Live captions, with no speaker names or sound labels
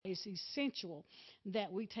it's essential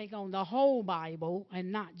that we take on the whole Bible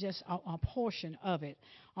and not just a portion of it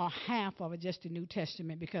or half of it, just the New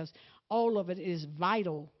Testament, because all of it is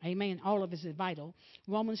vital. Amen. All of it is vital.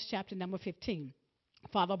 Romans chapter number 15.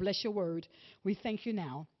 Father, bless your word. We thank you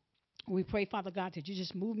now. We pray, Father God, that you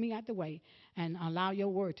just move me out the way and allow your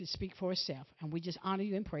word to speak for itself. And we just honor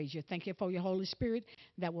you and praise you. Thank you for your Holy Spirit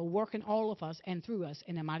that will work in all of us and through us.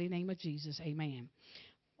 In the mighty name of Jesus, amen.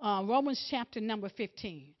 Romans chapter number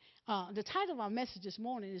 15. The title of our message this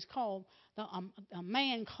morning is called a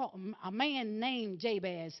man named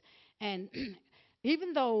Jabez. And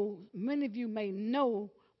even though many of you may know,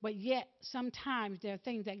 but yet sometimes there are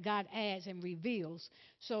things that God adds and reveals.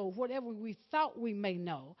 So whatever we thought we may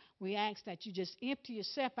know, we ask that you just empty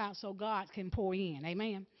yourself out so God can pour in.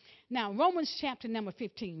 Amen. Now, Romans chapter number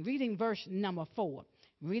 15, reading verse number 4.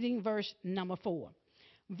 Reading verse number 4.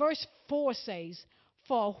 Verse 4 says,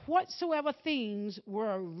 "For whatsoever things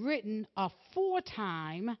were written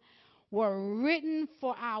aforetime were written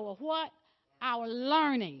for our what? Our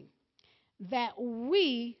learning, that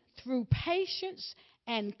we, through patience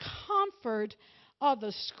and comfort of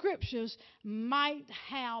the scriptures, might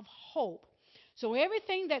have hope." So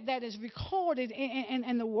everything that is recorded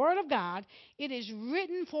in the Word of God, it is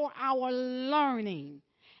written for our learning.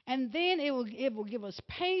 And then it will give us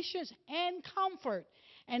patience and comfort.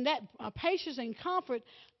 And that patience and comfort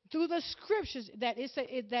through the scriptures, that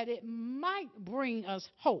it might bring us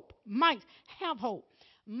hope, might have hope.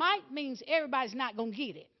 Might means everybody's not going to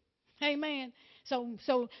get it. Amen.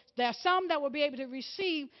 So there are some that will be able to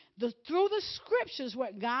receive through the scriptures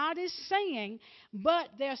what God is saying, but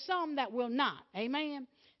there are some that will not. Amen.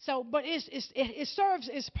 So, but it serves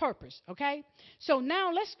its purpose. Okay. So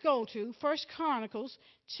now let's go to 1 Chronicles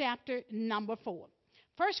chapter number 4.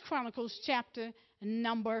 1 Chronicles chapter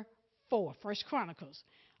number 4. 1 Chronicles.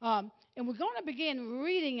 And we're going to begin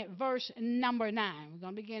reading at verse number 9. We're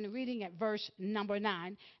going to begin reading at verse number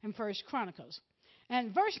 9 in 1 Chronicles.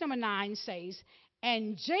 And verse number 9 says,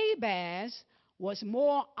 "And Jabez was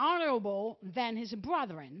more honorable than his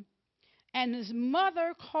brethren, and his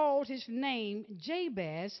mother called his name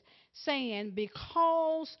Jabez, saying,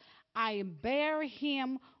 Because I bear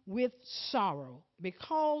him with sorrow.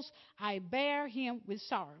 Because I bear him with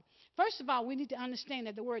sorrow." First of all, we need to understand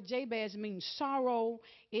that the word Jabez means sorrow,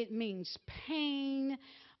 it means pain,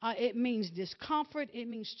 it means discomfort, it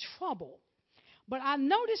means trouble. But I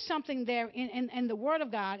noticed something there in the Word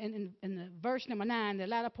of God, in the verse number 9, the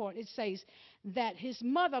latter part, it says that his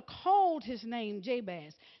mother called his name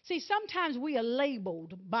Jabez. See, sometimes we are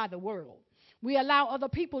labeled by the world. We allow other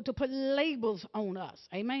people to put labels on us.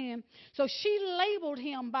 Amen. So she labeled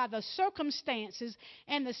him by the circumstances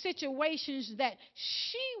and the situations that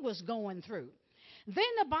she was going through. Then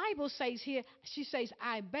the Bible says here, she says,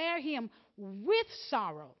 "I bear him with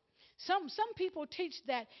sorrow." Some people teach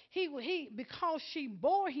that he because she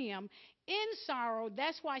bore him in sorrow,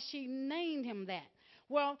 that's why she named him that.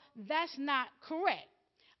 Well, that's not correct.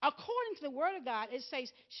 According to the Word of God, it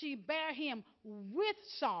says she bare him with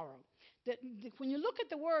sorrow. When you look at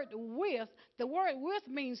the word with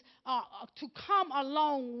means to come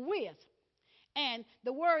along with. And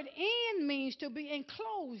the word in means to be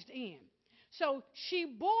enclosed in. So she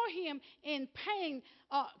bore him in pain,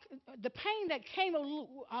 the pain that came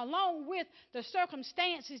along with the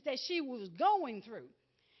circumstances that she was going through.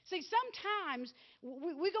 See, sometimes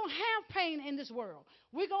we're going to have pain in this world.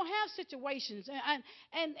 We're going to have situations,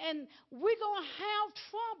 and we're going to have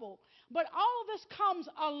trouble. But all this comes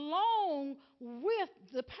along with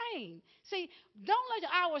the pain. See, don't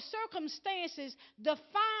let our circumstances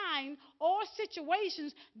define or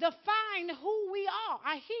situations define who we are.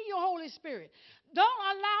 I hear you, Holy Spirit. Don't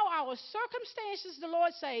allow our circumstances, the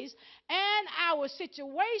Lord says, and our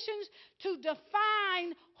situations to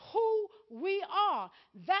define who we are.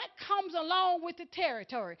 That comes along with the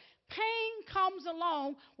territory. Pain comes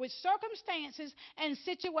along with circumstances and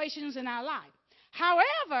situations in our life.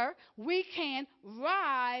 However, we can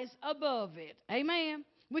rise above it. Amen.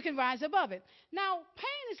 We can rise above it. Now,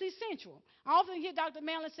 pain is essential. I often hear Dr.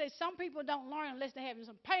 Mellon say some people don't learn unless they have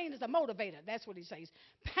some pain is a motivator. That's what he says.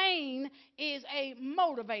 Pain is a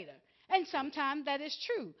motivator. And sometimes that is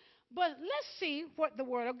true. But let's see what the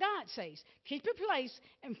Word of God says. Keep your place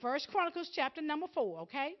in 1 Chronicles chapter number 4,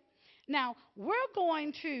 okay? Now, we're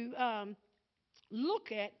going to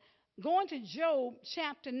look at going to Job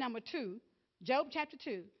chapter number 2. Job chapter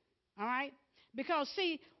 2, all right? Because,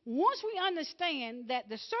 see, once we understand that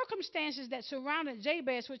the circumstances that surrounded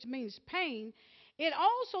Jabez, which means pain, it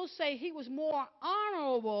also say he was more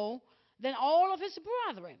honorable than all of his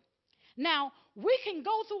brethren. Now, we can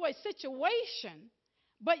go through a situation,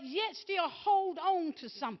 but yet still hold on to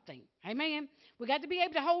something. Amen. We got to be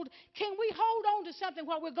able to hold. Can we hold on to something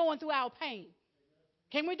while we're going through our pain?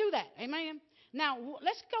 Can we do that? Amen. Now,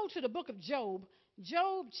 let's go to the book of Job.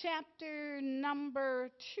 Job chapter number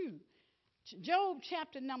 2. Job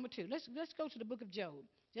chapter number 2. Let's go to the book of Job.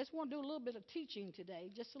 Just want to do a little bit of teaching today,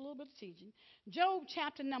 just a little bit of teaching. Job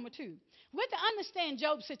chapter number 2. We have to understand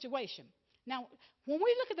Job's situation. Now, when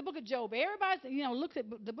we look at the book of Job, everybody, looks at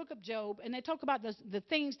the book of Job, and they talk about the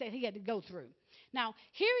things that he had to go through. Now,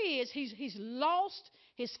 here he is. He's lost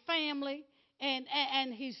his family, and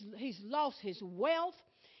he's lost his wealth.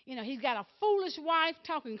 He's got a foolish wife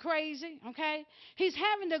talking crazy, okay? He's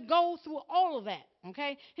having to go through all of that,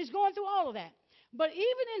 okay? He's going through all of that. But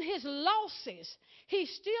even in his losses, he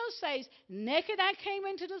still says, naked I came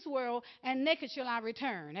into this world, and naked shall I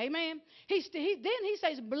return. Amen? Then he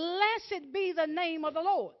says, blessed be the name of the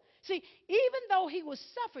Lord. See, even though he was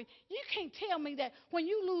suffering, you can't tell me that when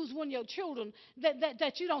you lose one of your children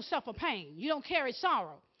that you don't suffer pain. You don't carry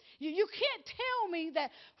sorrow. You can't tell me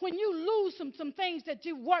that when you lose some things that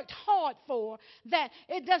you worked hard for, that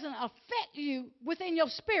it doesn't affect you within your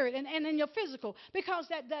spirit and in your physical, because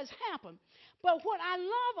that does happen. But what I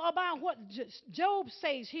love about what Job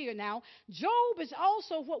says here now, Job is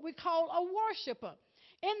also what we call a worshiper.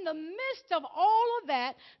 In the midst of all of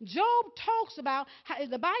that, Job talks about,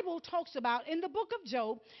 the Bible talks about in the book of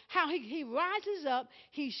Job, how he rises up,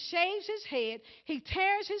 he shaves his head, he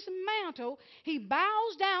tears his mantle, he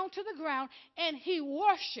bows down to the ground, and he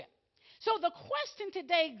worships. So the question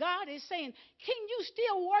today, God is saying, can you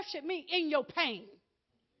still worship me in your pain?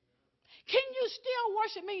 Can you still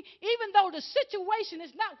worship me even though the situation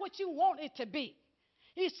is not what you want it to be?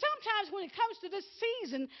 Sometimes when it comes to this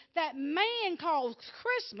season that man calls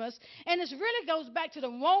Christmas, and this really goes back to the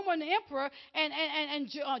Roman emperor and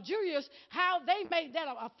Julius, how they made that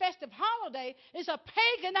a festive holiday. It's a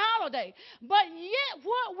pagan holiday. But yet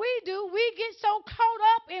what we do, we get so caught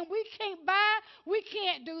up and we can't buy, we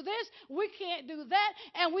can't do this, we can't do that,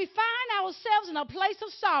 and we find ourselves in a place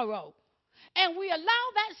of sorrow. And we allow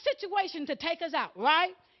that situation to take us out,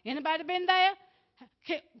 right? Anybody been there?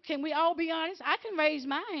 Can we all be honest? I can raise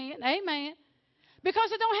my hand. Amen. Because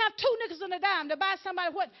they don't have 2 nickels and a dime to buy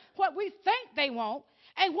somebody what we think they want.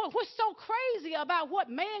 And what's so crazy about what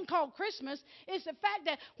man called Christmas is the fact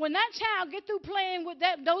that when that child get through playing with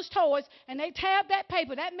those toys and they tab that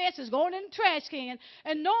paper, that mess is going in the trash can.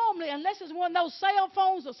 And normally, unless it's one of those cell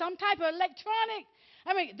phones or some type of electronic,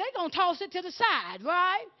 they're going to toss it to the side,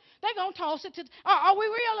 right? They're going to toss it to, are we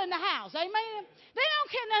real in the house? Amen. They don't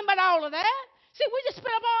care nothing about all of that. See, we just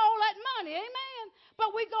spent up all that money, amen.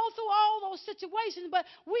 But we go through all those situations, but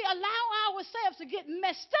we allow ourselves to get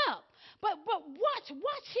messed up. But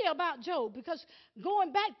watch here about Job, because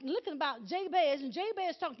going back, looking about Jabez, and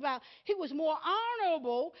Jabez talked about he was more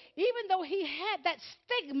honorable, even though he had that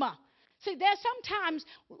stigma. See, there's sometimes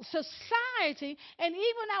society and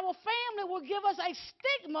even our family will give us a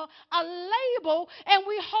stigma, a label, and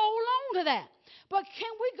we hold on to that. But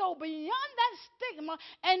can we go beyond that stigma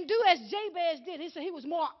and do as Jabez did? He said he was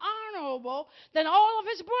more honorable than all of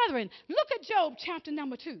his brethren. Look at Job chapter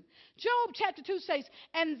number 2. Job chapter 2 says,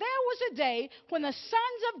 and there was a day when the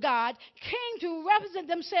sons of God came to represent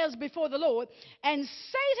themselves before the Lord, and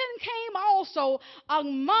Satan came also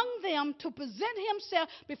among them to present himself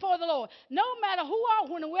before the Lord. No matter who or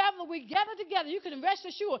whenever we gather together, you can rest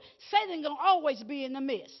assured Satan going to always be in the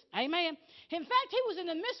midst. Amen. In fact, he was in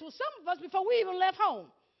the midst with some of us before we even left home.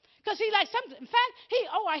 Because he like something. In fact,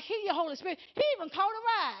 I hear you, Holy Spirit. He even caught a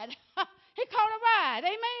ride. He caught a ride.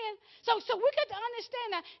 Amen. So we got to understand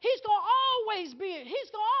that he's going to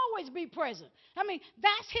always be present.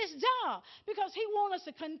 That's his job, because he wants us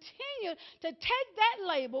to continue to take that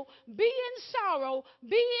label, be in sorrow,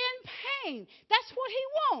 be in pain. That's what he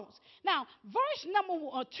wants. Now, verse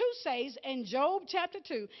number 2 says in Job chapter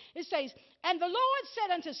 2, it says, and the Lord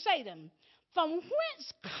said unto Satan, from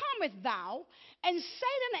whence cometh thou? And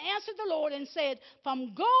Satan answered the Lord and said,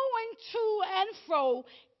 from going to and fro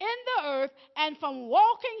in the earth, and from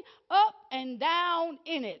walking up and down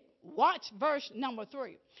in it. Watch verse number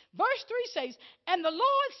 3. Verse 3 says, and the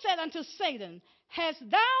Lord said unto Satan, hast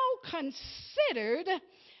thou considered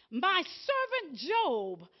my servant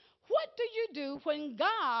Job? What do you do when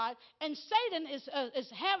God and Satan is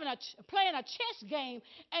playing a chess game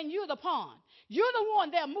and you're the pawn? You're the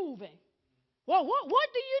one they're moving. Well, what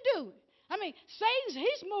do you do?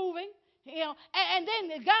 He's moving, and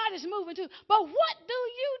then God is moving too. But what do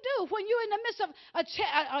you do when you're in the midst of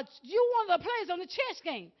you're one of the players on the chess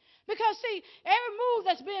game? Because, see, every move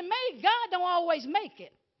that's being made, God don't always make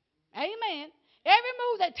it. Amen. Every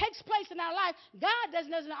move that takes place in our life, God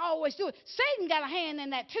doesn't always do it. Satan got a hand in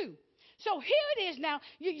that too. So here it is now.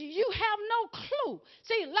 You have no clue.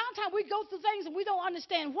 See, a lot of times we go through things and we don't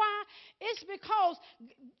understand why. It's because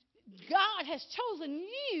God has chosen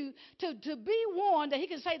you to be one that he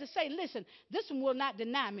can say, listen, this one will not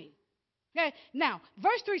deny me. Okay, now,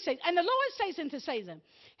 verse 3 says, and the Lord says unto Satan,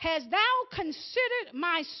 hast thou considered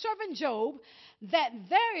my servant Job, that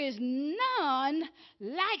there is none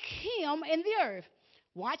like him in the earth?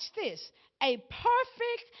 Watch this. A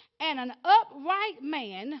perfect and an upright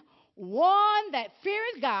man, one that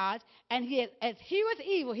feareth God, and he adhereth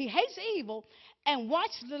evil. He hates evil. And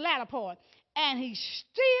watch the latter part. And he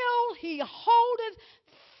holdeth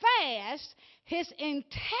fast his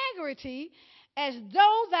integrity, as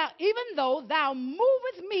though thou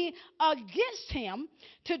movest me against him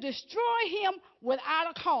to destroy him without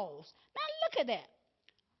a cause. Now look at that.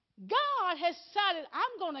 God has decided,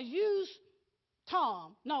 I'm going to use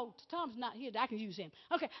Tom. No, Tom's not here. I can use him.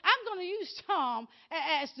 Okay, I'm going to use Tom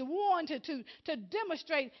as the one to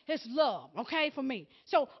demonstrate his love, okay, for me.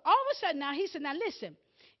 So all of a sudden now he said, now listen,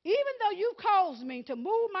 even though you caused me to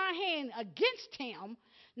move my hand against him,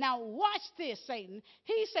 now watch this, Satan.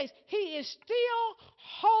 He says he is still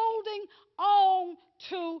holding on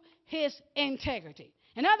to his integrity.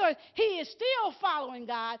 In other words, he is still following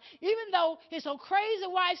God, even though his old crazy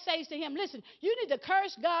wife says to him, listen, you need to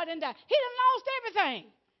curse God and die. He done lost everything.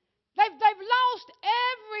 They've lost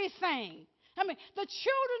everything. I mean, the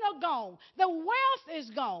children are gone. The wealth is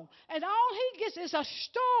gone. And all he gets is a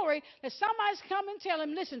story that somebody's come and tell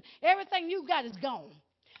him, listen, everything you got is gone.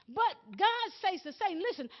 But God says to Satan,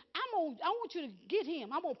 listen, I want you to get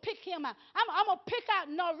him. I'm going to pick him out. I'm going to pick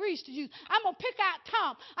out Norris to use. I'm going to pick out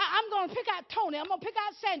Tom. I'm going to pick out Tony. I'm going to pick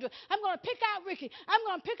out Sandra. I'm going to pick out Ricky. I'm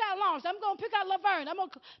going to pick out Lawrence. I'm going to pick out Laverne. I'm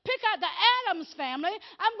going to pick out the Adams family.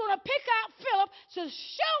 I'm going to pick out Philip to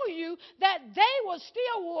show you that they will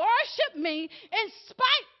still worship me in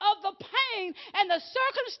spite of the pain and the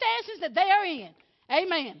circumstances that they are in.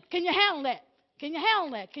 Amen. Can you handle that? Can you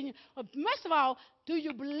handle that? Most of all, do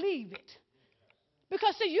you believe it?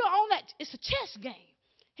 Because see, you're on that. It's a chess game.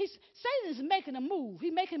 Satan's making a move.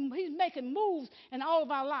 He's making moves in all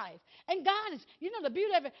of our life. And God is, the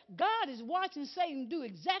beauty of it, God is watching Satan do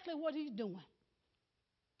exactly what he's doing.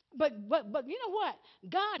 But you know what?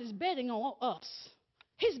 God is betting on us.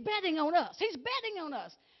 He's betting on us. He's betting on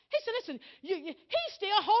us. He said, listen, he's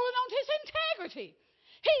still holding on to his integrity.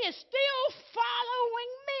 He is still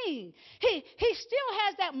following me. He still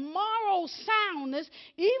has that moral soundness,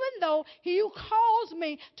 even though he calls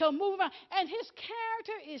me to move around. And his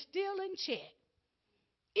character is still in check.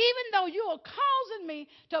 Even though you are causing me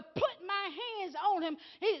to put my hands on him,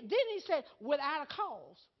 then he said, without a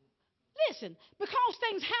cause. Listen, because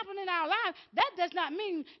things happen in our life, that does not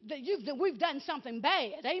mean that we've done something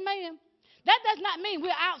bad. Amen? That does not mean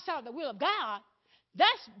we're outside the will of God.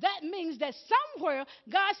 That means that somewhere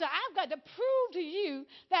God said, I've got to prove to you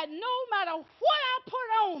that no matter what I put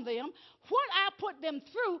on them, what I put them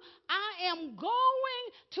through, I am going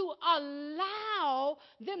to allow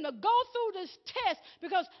them to go through this test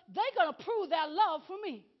because they're going to prove their love for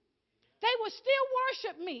me. They will still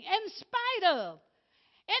worship me in spite of.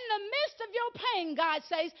 In the midst of your pain, God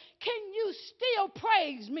says, can you still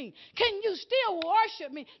praise me? Can you still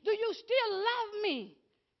worship me? Do you still love me?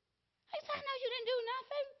 He said, I know you didn't do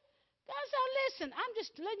nothing. God said, listen, I'm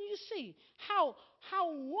just letting you see how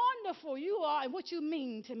wonderful you are and what you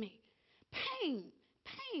mean to me. Pain.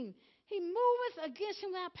 He moveth against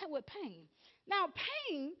him with pain. Now,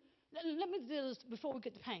 pain, let me do this before we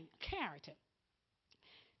get to pain. Character.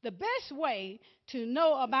 The best way to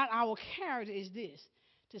know about our character is this,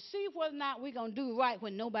 to see whether or not we're going to do right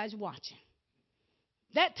when nobody's watching.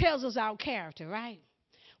 That tells us our character, right?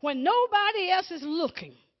 When nobody else is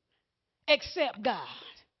looking except God,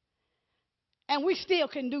 and we still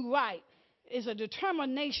can do right, is a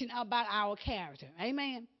determination about our character.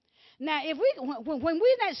 Amen. Now, when we're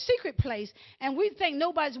in that secret place and we think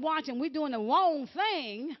nobody's watching, we're doing the wrong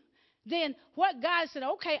thing, then what God said,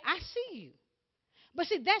 okay, I see you. But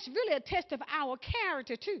see, that's really a test of our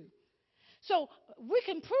character too. So we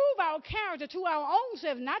can prove our character to our own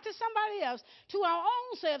selves, not to somebody else, to our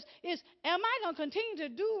own selves, is, am I going to continue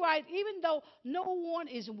to do right even though no one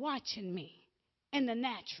is watching me in the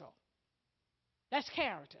natural? That's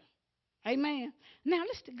character. Amen. Now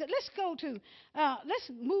let's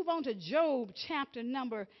move on to Job chapter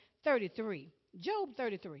number 33. Job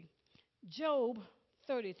 33. Job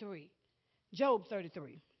 33. Job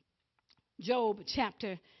 33. Job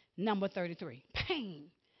chapter number 33. Pain.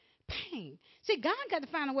 See, God got to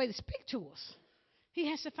find a way to speak to us. He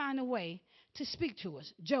has to find a way to speak to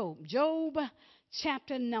us. Job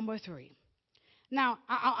chapter number 3. Now,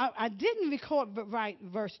 I didn't record right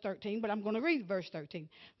verse 13, but I'm going to read verse 13.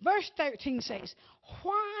 Verse 13 says,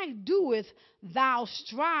 why doeth thou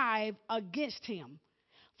strive against him?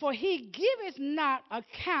 For he giveth not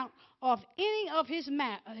account of any of his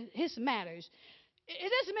matters.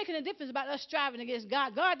 It doesn't make any difference about us striving against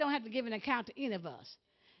God. God don't have to give an account to any of us.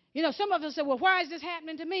 You know, some of us say, well, why is this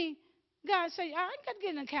happening to me? God say, I ain't got to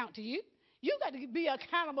give an account to you. You got to be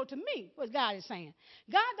accountable to me, what God is saying.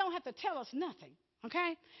 God don't have to tell us nothing,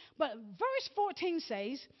 okay? But verse 14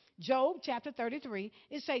 says, Job chapter 33,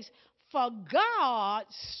 it says, for God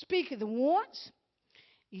speaketh once,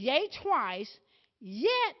 yea, twice, yet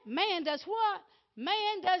man does what?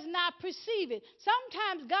 Man does not perceive it.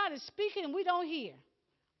 Sometimes God is speaking and we don't hear,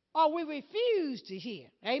 or we refuse to hear.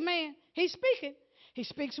 Amen? He's speaking. He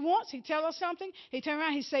speaks once, he tells us something, he turns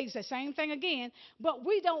around, he says the same thing again, but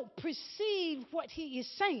we don't perceive what he is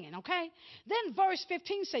saying, okay? Then verse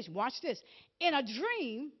 15 says, watch this, in a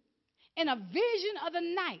dream, in a vision of the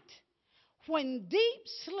night, when deep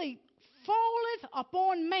sleep falleth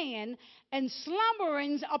upon man and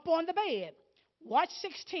slumberings upon the bed. Watch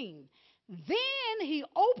 16. Then he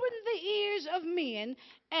opened the ears of men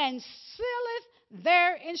and sealeth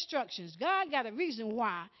their instructions. God got a reason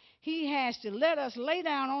why he has to let us lay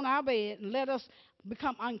down on our bed and let us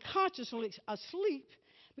become unconsciously asleep,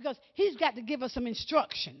 because he's got to give us some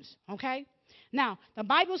instructions, okay? Now, the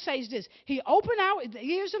Bible says this. He opened the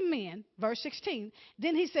ears of men, verse 16.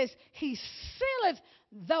 Then he says he sealeth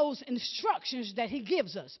those instructions that he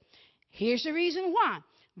gives us. Here's the reason why.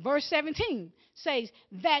 Verse 17 says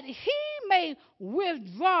that he may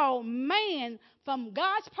withdraw man from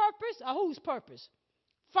God's purpose, or whose purpose?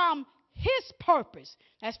 From his purpose.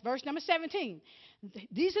 That's verse number 17.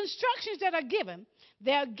 These instructions that are given,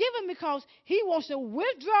 they're given because he wants to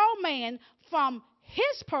withdraw man from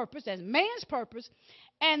his purpose, as man's purpose,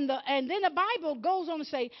 and then the Bible goes on to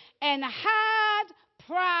say, and hide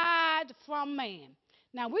pride from man.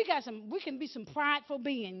 Now we can be some prideful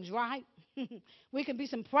beings, right? We can be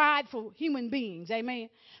some prideful human beings, amen.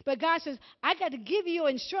 But God says, I got to give you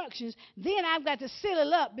instructions, then I've got to seal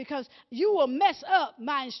it up, because you will mess up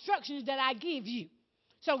my instructions that I give you.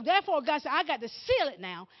 So therefore, God said, I got to seal it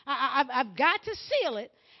now. I've got to seal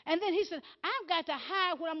it. And then he said, I've got to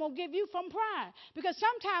hide what I'm going to give you from pride. Because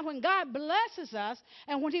sometimes when God blesses us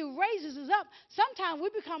and when he raises us up, sometimes we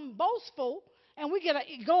become boastful and we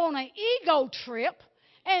go on an ego trip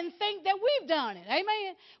and think that we've done it.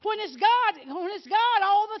 Amen. When it's God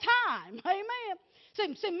all the time. Amen.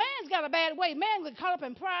 See, man's got a bad way. Man gets caught up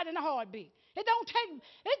in pride in a heartbeat. It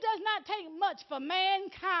does not take much for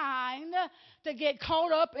mankind to get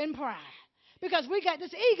caught up in pride. Because we got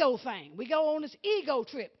this ego thing. We go on this ego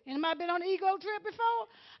trip. Anybody been on an ego trip before?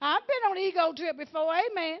 I've been on an ego trip before,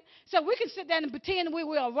 amen. So we can sit down and pretend we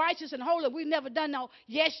are righteous and holy. We've never done no.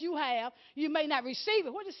 Yes, you have. You may not receive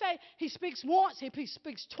it. What does it say? He speaks once, he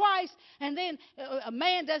speaks twice, and then a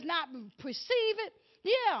man does not perceive it.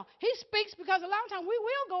 Yeah, he speaks because a lot of times we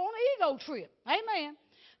will go on an ego trip. Amen.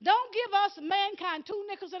 Don't give us, mankind, 2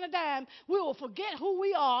 nickels and a dime. We will forget who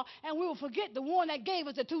we are, and we will forget the one that gave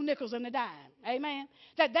us the 2 nickels and a dime. Amen.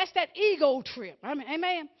 That's that ego trip.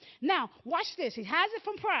 Amen. Now, watch this. He hides it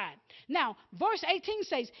from pride. Now, verse 18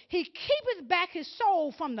 says, he keepeth back his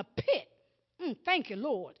soul from the pit. Thank you,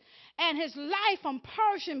 Lord. And his life from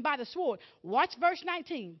perishing by the sword. Watch verse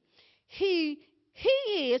 19. He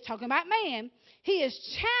is, talking about man, he is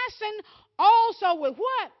chastened also with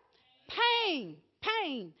what? Pain.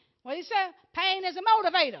 Pain. What he said? Pain is a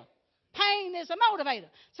motivator. Pain is a motivator.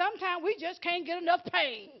 Sometimes we just can't get enough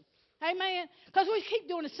pain. Amen. Because we keep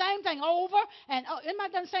doing the same thing over and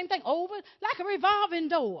anybody done the same thing over? Like a revolving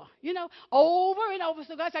door, over and over.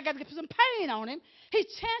 So God said, I got to get some pain on him. He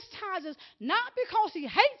chastises not because he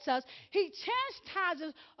hates us. He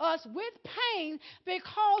chastises us with pain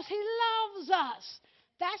because he loves us.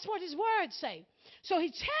 That's what his words say. So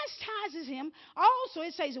he chastises him. Also,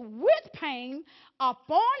 it says, with pain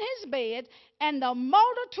upon his bed, and the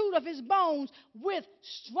multitude of his bones with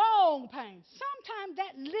strong pain. Sometimes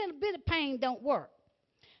that little bit of pain don't work.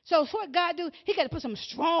 So what God do? He got to put some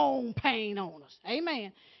strong pain on us.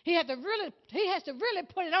 Amen. He has to really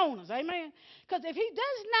put it on us. Amen. Because if he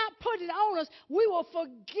does not put it on us, we will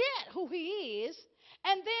forget who he is.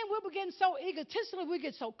 And then we'll begin so egotistical, we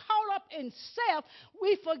get so caught up in self,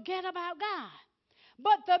 we forget about God.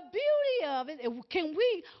 But the beauty of it, can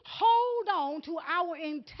we hold on to our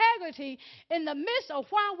integrity in the midst of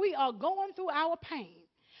while we are going through our pain?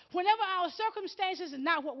 Whenever our circumstances are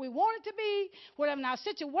not what we want it to be, whenever our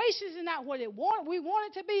situations are not what we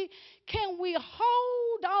want it to be, can we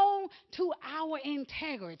hold on to our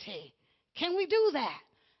integrity? Can we do that?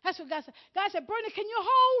 That's what God said. God said, Brenda, can you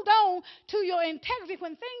hold on to your integrity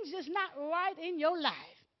when things just not right in your life?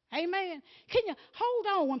 Amen. Can you hold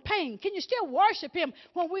on when pain? Can you still worship him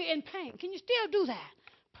when we're in pain? Can you still do that?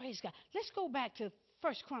 Praise God. Let's go back to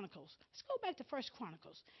First Chronicles. Let's go back to First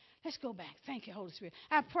Chronicles. Let's go back. Thank you, Holy Spirit.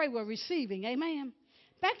 I pray we're receiving. Amen.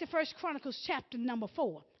 Back to First Chronicles chapter number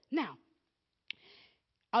 4. Now,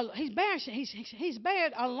 he's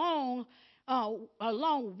buried along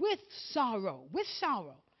with sorrow. With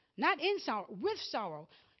sorrow. Not in sorrow, with sorrow.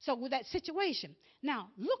 So with that situation. Now,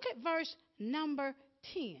 look at verse number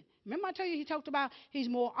 10. Remember I told you he talked about he's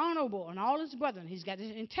more honorable than all his brethren. He's got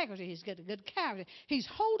his integrity. He's got a good character. He's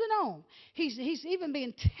holding on. He's even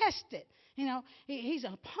being tested. You know, he's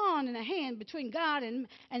a pawn in a hand between God and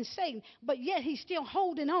Satan. But yet he's still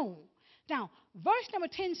holding on. Now, verse number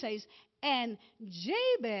 10 says, and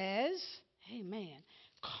Jabez, amen,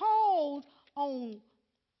 called on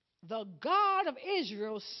the God of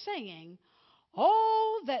Israel, saying,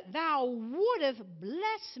 oh, that thou wouldest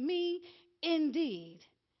bless me indeed.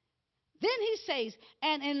 Then he says,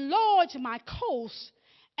 and enlarge my coast,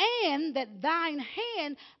 and that thine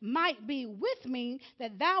hand might be with me,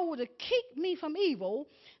 that thou wouldest keep me from evil,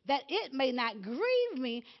 that it may not grieve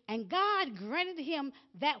me. And God granted him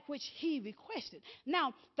that which he requested.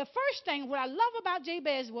 Now, the first thing, what I love about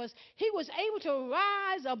Jabez was he was able to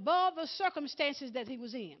rise above the circumstances that he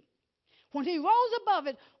was in. When he rose above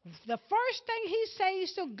it, the first thing he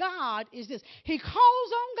says to God is this. He calls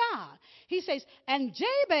on God. He says, and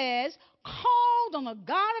Jabez called on the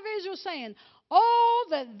God of Israel, saying, oh,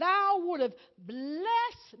 that thou wouldest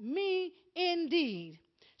bless me indeed.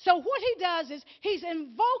 So what he does is he's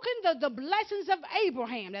invoking the blessings of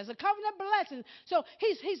Abraham. There's a covenant blessing. So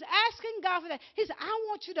he's asking God for that. He said, I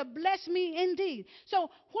want you to bless me indeed. So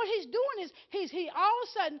what he's doing is he all of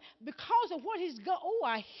a sudden, because of what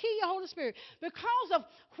I hear your Holy Spirit. Because of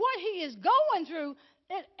what he is going through,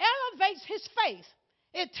 it elevates his faith.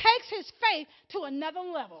 It takes his faith to another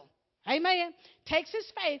level. Amen. Takes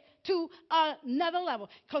his faith to another level.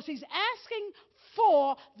 Because he's asking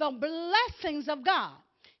for the blessings of God.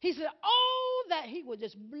 He said, oh, that he would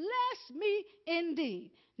just bless me indeed.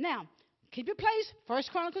 Now, keep your place, 1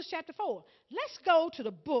 Chronicles chapter 4. Let's go to the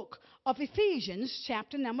book of Ephesians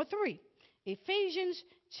chapter number 3. Ephesians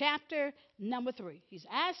chapter number 3. He's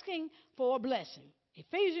asking for a blessing.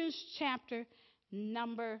 Ephesians chapter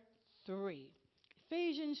number 3.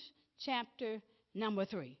 Ephesians chapter number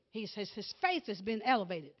 3. He says his faith has been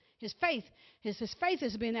elevated. His faith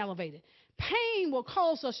has been elevated. Pain will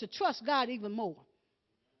cause us to trust God even more.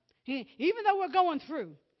 Even though we're going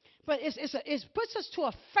through. But it puts us to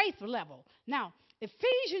a faith level. Now,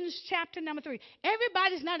 Ephesians chapter number 3.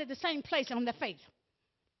 Everybody's not at the same place on their faith.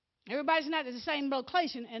 Everybody's not at the same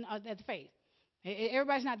location at the faith.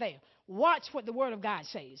 Everybody's not there. Watch what the Word of God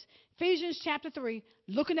says. Ephesians chapter 3,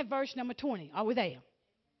 looking at verse number 20. Are we there?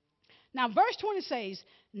 Now, verse 20 says,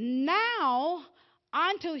 now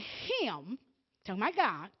unto him, to my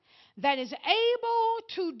God, that is able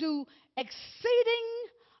to do exceeding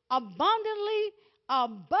abundantly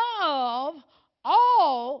above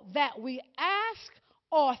all that we ask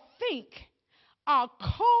or think, according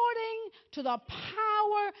to the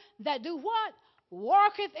power that do what?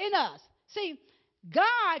 Worketh in us. See,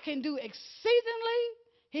 God can do exceedingly.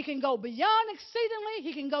 He can go beyond exceedingly.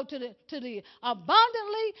 He can go to the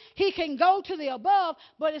abundantly. He can go to the above.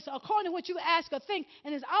 But it's according to what you ask or think.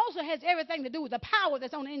 And it also has everything to do with the power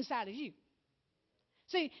that's on the inside of you.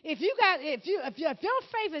 See, if your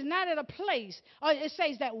faith is not at a place, or it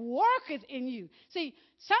says that worketh in you. See,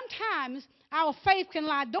 sometimes our faith can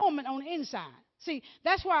lie dormant on the inside. See,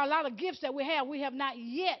 that's why a lot of gifts that we have not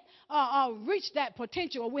yet reached that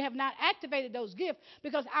potential, or we have not activated those gifts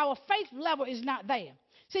because our faith level is not there.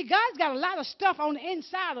 See, God's got a lot of stuff on the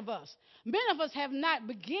inside of us. Many of us have not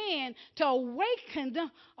begun to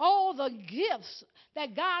awaken all the gifts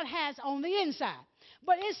that God has on the inside.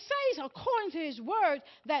 But it says, according to his word,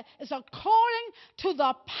 that it's according to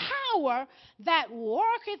the power that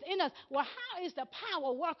worketh in us. Well, how is the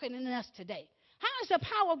power working in us today? How is the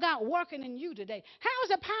power of God working in you today? How is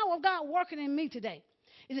the power of God working in me today?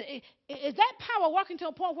 Is that power working to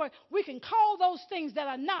a point where we can call those things that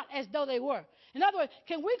are not as though they were? In other words,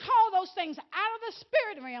 can we call those things out of the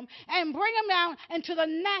spirit realm and bring them down into the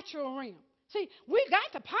natural realm? See, we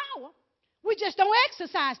got the power. We just don't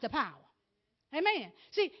exercise the power. Amen.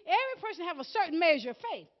 See, every person has a certain measure of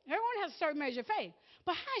faith. Everyone has a certain measure of faith.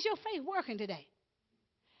 But how's your faith working today?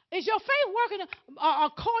 Is your faith working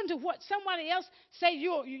according to what somebody else say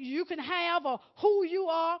you can have or who you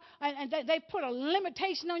are, and they put a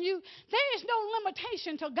limitation on you? There is no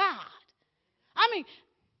limitation to God. I mean,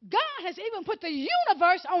 God has even put the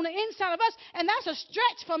universe on the inside of us, and that's a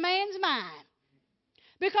stretch for man's mind.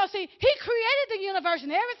 Because, see, he created the universe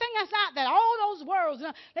and everything that's out there, all those worlds.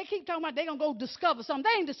 They keep talking about they're going to go discover something.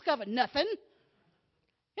 They ain't discovered nothing.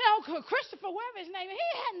 You know, Christopher, whatever his name is, he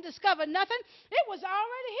hadn't discovered nothing. It was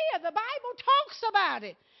already here. The Bible talks about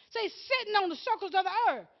it. Say, sitting on the circles of the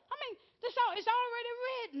earth. I mean, it's already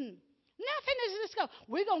written. Nothing is discovered.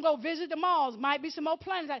 We're going to go visit the Mars. Might be some more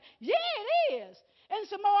planets. Yeah, it is. And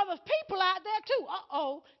some more other people out there, too.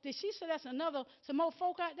 Uh-oh. Did she say that's some more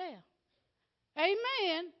folk out there?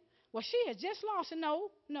 Amen. Well, she has just lost it.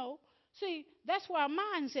 No. See, that's where our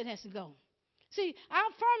mindset has to go. See, I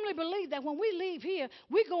firmly believe that when we leave here,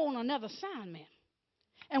 we go on another assignment.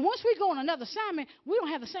 And once we go on another assignment, we don't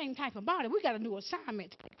have the same type of body. We got a new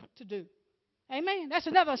assignment to do. Amen. That's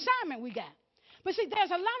another assignment we got. But see, there's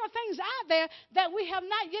a lot of things out there that we have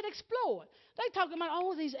not yet explored. They talking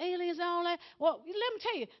about, these aliens and all that. Well, let me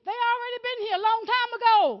tell you, they already been here a long time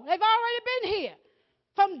ago. They've already been here.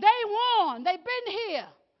 From day one, they've been here.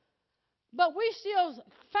 But we still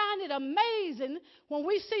find it amazing when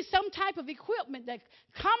we see some type of equipment that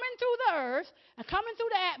coming through the earth and coming through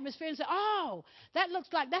the atmosphere and say, that looks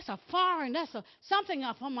like that's a foreign, something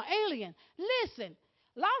from an alien. Listen,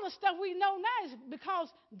 a lot of stuff we know now is because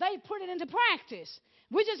they put it into practice.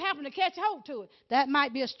 We just happen to catch hold to it. That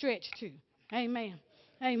might be a stretch too. Amen.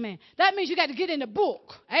 Amen. That means you got to get in the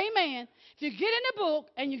book. Amen. If you get in the book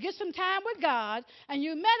and you get some time with God and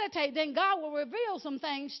you meditate, then God will reveal some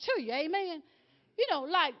things to you. Amen. You know,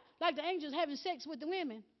 like the angels having sex with the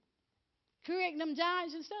women, creating them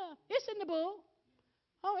giants and stuff. It's in the book.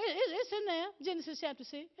 It's in there. Genesis chapter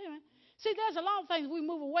 6. Anyway. See, there's a lot of things we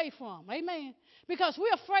move away from. Amen. Because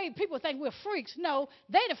we're afraid people think we're freaks. No,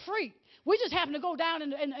 they the freak. We just happen to go down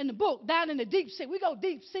in the book, down in the deep sea. We go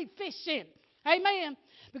deep sea fishing. Amen.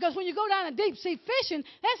 Because when you go down to deep sea fishing,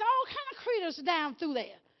 there's all kind of critters down through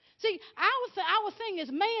there. See, our thing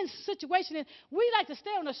is, man's situation is we like to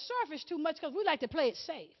stay on the surface too much because we like to play it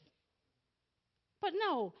safe. But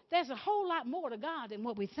no, there's a whole lot more to God than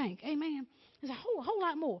what we think. Amen. There's a whole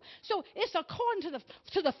lot more. So it's according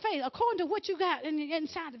to the faith, according to what you got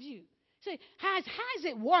inside of you. See, how is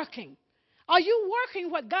it working? Are you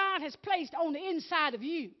working what God has placed on the inside of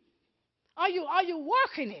you? Are you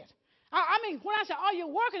working it? I mean, when I say are you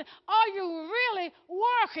working it, are you really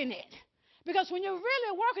working it? Because when you're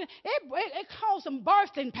really working it causes some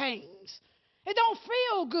birthing pains. It don't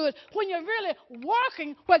feel good when you're really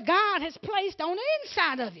working what God has placed on the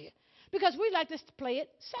inside of you. Because we like to play it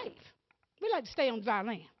safe. We like to stay on dry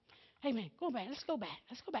land. Amen. Go back. Let's go back.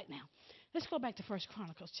 Let's go back now. Let's go back to 1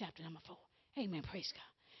 Chronicles chapter number 4. Amen. Praise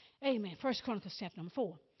God. Amen. 1 Chronicles chapter number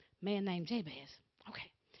 4. Man named Jabez.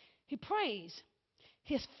 Okay. He prays.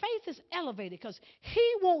 His faith is elevated because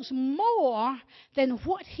he wants more than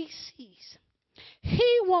what he sees.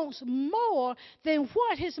 He wants more than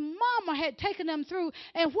what his mama had taken him through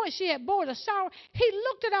and what she had bore the sorrow. He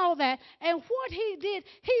looked at all that, and what he did,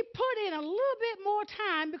 he put in a little bit more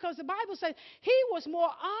time because the Bible says he was more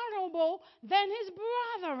honorable than his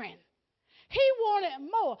brethren. He wanted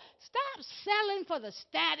more. Stop selling for the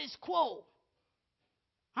status quo.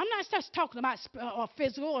 I'm not just talking about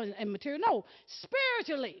physical and material. No,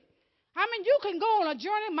 spiritually. I mean, you can go on a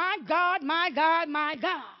journey, my God, my God, my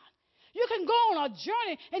God. You can go on a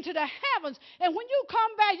journey into the heavens, and when you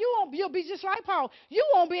come back, you'll be just like Paul. You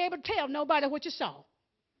won't be able to tell nobody what you saw.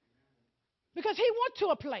 Because he went to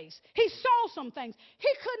a place. He saw some things. He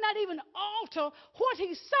could not even alter what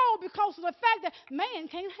he saw because of the fact that man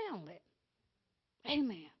can't handle it.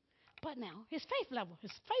 Amen. But now, his faith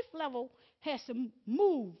level has to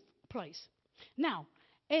move place. Now,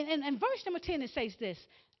 in verse number 10, it says this.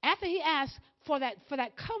 After he asked for that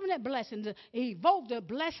covenant blessing, he evoked the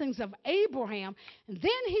blessings of Abraham, and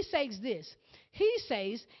then he says this. He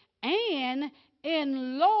says, and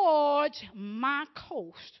enlarge my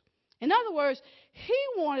coast. In other words, he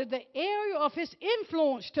wanted the area of his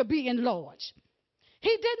influence to be enlarged.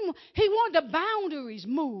 He wanted the boundaries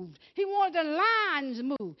moved. He wanted the lines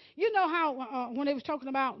moved. You know how when they was talking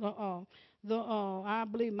about I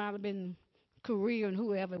believe it might have been Korea and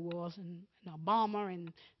whoever it was, and Obama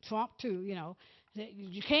and Trump too. You know,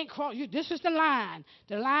 you can't cross. This is the line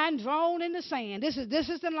drawn in the sand. This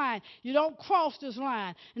is the line. You don't cross this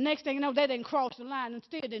line. The next thing you know, they didn't cross the line and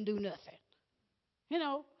still didn't do nothing. You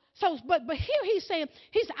know. So, but here he's saying,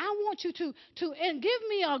 I want you to give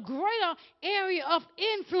me a greater area of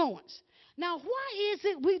influence. Now, why is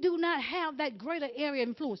it we do not have that greater area of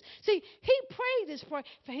influence? See, he prayed this prayer.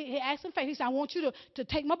 He asked in faith. He said, I want you to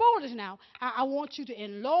take my borders now. I want you to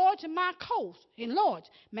enlarge my coast. Enlarge.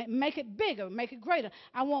 Make it bigger. Make it greater.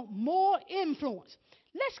 I want more influence.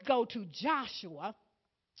 Let's go to Joshua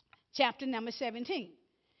chapter number 17.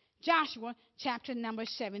 Joshua chapter number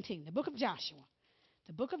 17. The book of Joshua.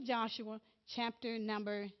 The book of Joshua chapter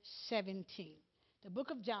number 17. The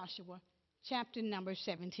book of Joshua chapter number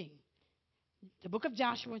 17. The book of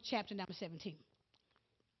Joshua, chapter number 17.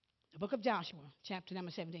 The book of Joshua, chapter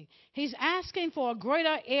number 17. He's asking for a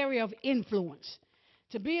greater area of influence.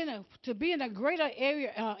 To be in a greater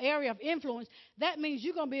area of influence, that means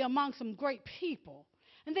you're going to be among some great people.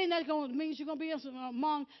 And then that means you're going to be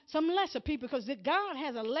among some lesser people, because God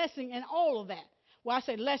has a blessing in all of that. Well, I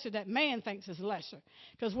say lesser that man thinks is lesser.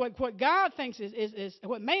 Because what God thinks is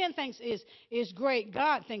what man thinks is great,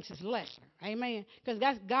 God thinks is lesser. Amen. Because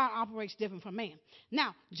God operates different from man.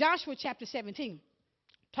 Now, Joshua chapter 17,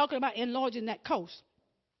 talking about enlarging that coast.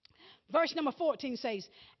 Verse number 14 says,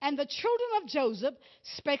 And the children of Joseph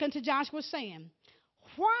spake unto Joshua, saying,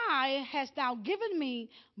 Why hast thou given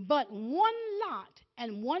me but one lot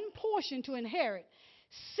and one portion to inherit,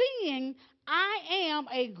 seeing I am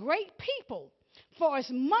a great people? For as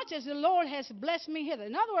much as the Lord has blessed me hither.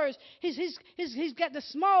 In other words, he's got the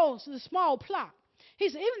small plot.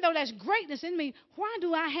 Even though there's greatness in me, why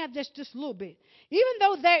do I have just a little bit? Even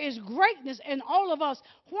though there is greatness in all of us,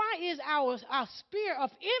 why is our sphere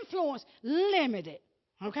of influence limited?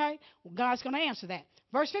 Okay? Well, God's going to answer that.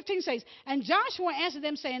 Verse 15 says, And Joshua answered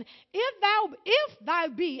them, saying, If thou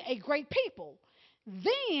be a great people,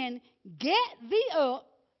 then get thee up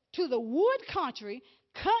to the wood country,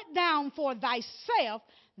 cut down for thyself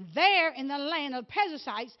there in the land of the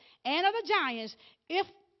Perizzites and of the giants, if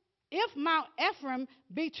Mount Ephraim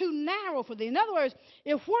be too narrow for thee. In other words,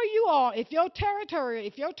 if where you are, if your territory,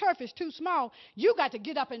 if your turf is too small, you got to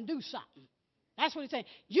get up and do something. That's what he's saying.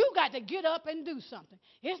 You got to get up and do something.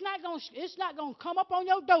 It's not going to come up on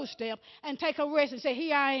your doorstep and take a rest and say,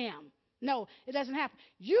 here I am. No, it doesn't happen.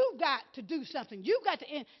 You've got to do something. You've got to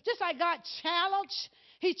end. Just like God challenged.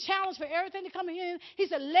 He challenged for everything to come in. He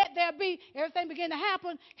said, let there be. Everything began to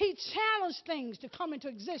happen. He challenged things to come into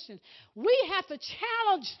existence. We have to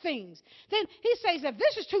challenge things. Then he says, if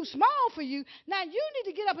this is too small for you, now you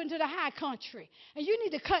need to get up into the high country. And you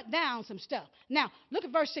need to cut down some stuff. Now, look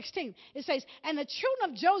at verse 16. It says, And the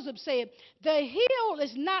children of Joseph said, The hill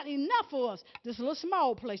is not enough for us. This little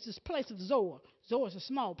small place, this place of Zoar. Zoar is a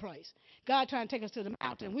small place. God trying to take us to the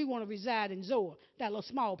mountain. We want to reside in Zoar, that little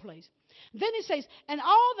small place. Then it says, And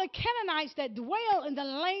all the Canaanites that dwell in the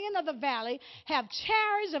land of the valley have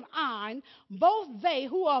chariots of iron, both they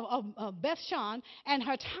who are of Bethshan and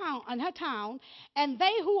her town, and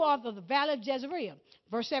they who are of the valley of Jezreel.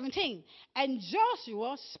 Verse 17. And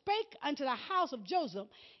Joshua spake unto the house of Joseph,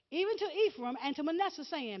 even to Ephraim and to Manasseh,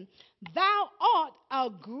 saying, Thou art a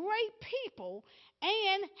great people,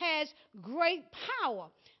 and has great power.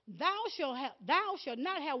 Thou shalt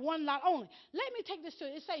not have one lot only. Let me take this to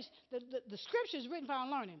it. Says the scripture is written for our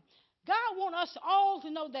learning. God wants us all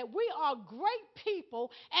to know that we are great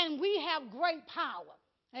people and we have great power.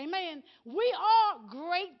 Amen. We are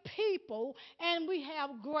great people and we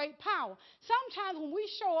have great power. Sometimes when we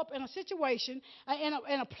show up in a situation,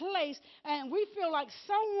 in a place, and we feel like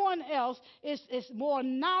someone else is more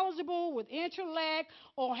knowledgeable with intellect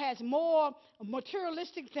or has more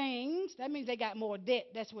materialistic things, that means they got more debt.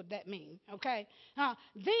 That's what that means. Okay.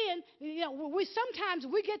 Then we sometimes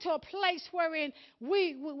get to a place wherein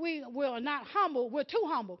we're not humble. We're too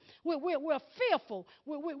humble. We're fearful.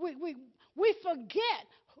 We forget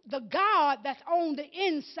the God that's on the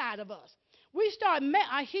inside of us. We start,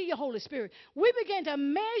 I hear you, Holy Spirit. We begin to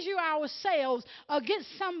measure ourselves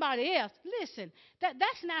against somebody else. Listen,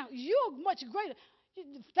 that's not, you're much greater.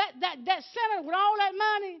 That sinner with all that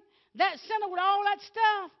money, that sinner with all that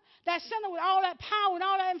stuff, that sinner with all that power and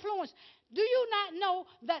all that influence, do you not know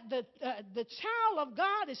that the child of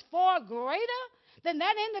God is far greater than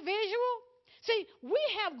that individual? See, we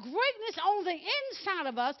have greatness on the inside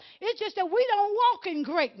of us. It's just that we don't walk in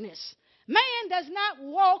greatness. Man does not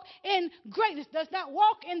walk in greatness, does not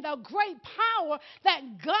walk in the great power that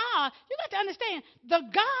God, you got to understand, the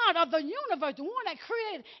God of the universe, the one that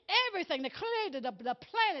created everything, that created the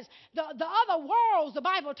planets, the other worlds the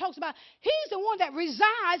Bible talks about, he's the one that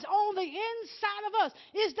resides on the inside of us.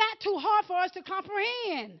 Is that too hard for us to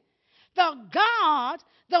comprehend? The God,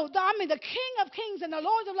 the King of Kings and the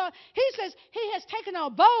Lord of Lords, he says he has taken an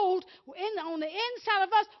abode on the inside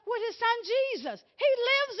of us with his son Jesus. He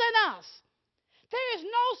lives in us. There is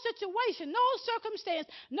no situation, no circumstance,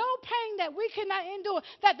 no pain that we cannot endure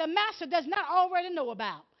that the master does not already know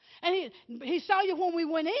about. And he saw you when we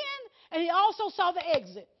went in, and he also saw the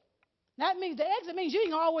exit. That means the exit means you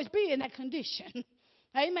ain't gonna always be in that condition.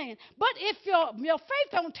 Amen. But if your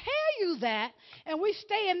faith don't tell you that, and we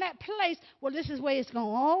stay in that place, well, this is where it's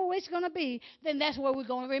always going to be, then that's where we're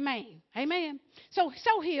going to remain. Amen. So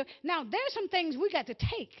here, now there's some things we got to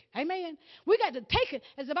take. Amen. We got to take it.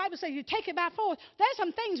 As the Bible says, you take it by force. There's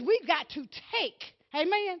some things we got to take.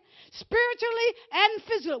 Amen. Spiritually and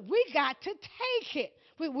physically, we got to take it.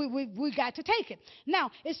 We got to take it.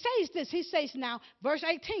 Now, it says this. He says now, verse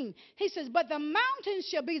 18, he says, but the mountains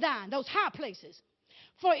shall be thine, those high places.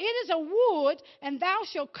 For it is a wood, and thou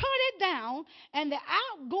shalt cut it down, and the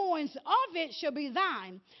outgoings of it shall be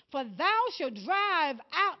thine. For thou shalt drive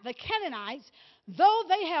out the Canaanites, though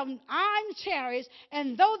they have iron chariots,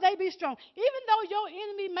 and though they be strong. Even though your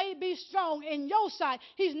enemy may be strong in your sight,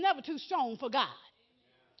 he's never too strong for God.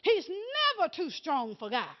 He's never too strong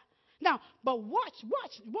for God. Now, but watch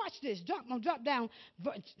this. Drop down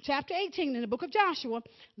chapter 18 in the book of Joshua,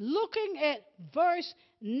 looking at verse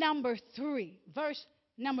number 3. Verse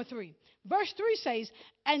number 3. Verse 3 says,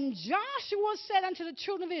 and Joshua said unto the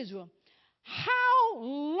children of Israel, how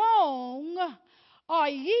long are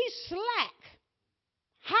ye slack?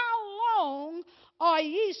 How long are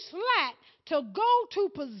ye slack to go to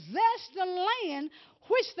possess the land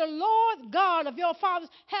which the Lord God of your fathers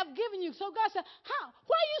have given you? So God said,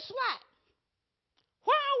 why are you slack?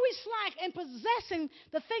 Why are we slack in possessing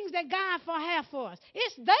the things that God have for us?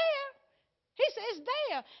 It's there. He said it's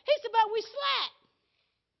there. He said, but we slack.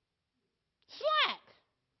 Slack.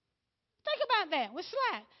 Think about that. We're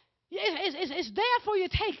slack. It's there for your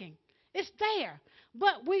taking. It's there.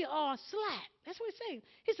 But we are slack. That's what he's saying.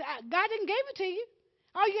 He said, God didn't give it to you.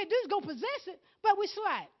 All you got to do is go possess it, but we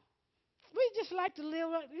slack. We just like to live,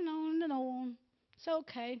 in the norm. It's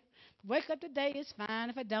okay. Wake up today, it's fine.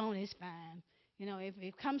 If I don't, it's fine. If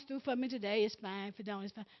it comes through for me today, it's fine. If it don't,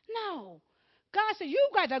 it's fine. No. God said, you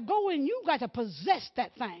got to go and you got to possess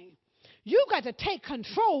that thing. You got to take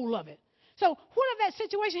control of it. So what of that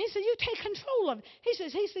situation? He said, you take control of it. He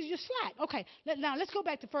says you're slack. Okay, now let's go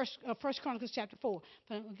back to First Chronicles chapter 4.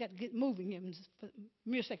 We've got to get moving here for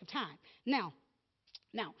mere sake of time. Now,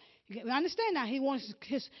 you understand now he wants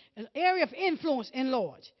his area of influence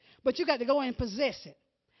enlarged. But you got to go and possess it.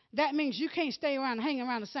 That means you can't stay around and hang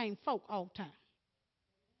around the same folk all the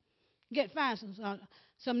time. Find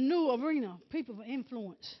some new arena, people of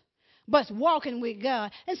influence. But walking with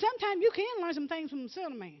God. And sometimes you can learn some things from the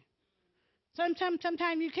Son of Man. Sometimes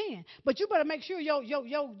you can. But you better make sure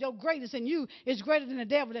your greatness in you is greater than the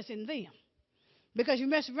devil that's in them. Because you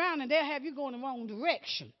mess around and they'll have you going the wrong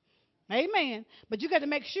direction. Amen. But you got to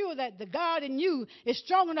make sure that the God in you is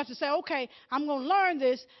strong enough to say, okay, I'm going to learn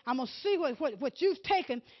this. I'm going to see what you've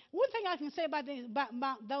taken. One thing I can say about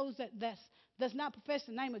those that's not profess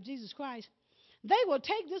the name of Jesus Christ, they will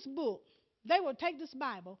take this book. They will take this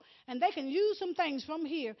Bible, and they can use some things from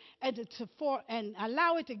here and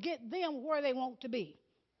allow it to get them where they want to be.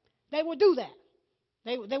 They will do that.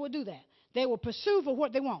 They will do that. They will pursue for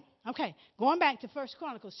what they want. Okay, going back to 1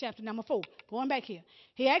 Chronicles chapter number 4. Going back here.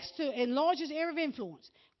 He asks to enlarge his area of influence.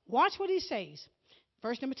 Watch what he says.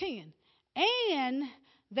 Verse number 10. And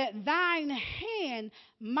that thine hand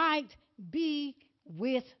might be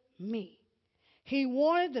with me. He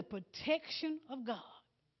wanted the protection of God.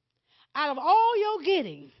 Out of all your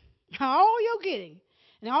getting,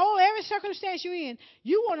 and every circumstance you're in,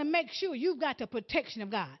 you want to make sure you've got the protection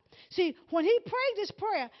of God. See, when he prayed this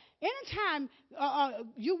prayer, anytime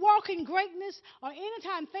you walk in greatness or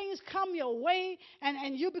anytime things come your way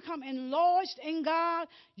and you become enlarged in God,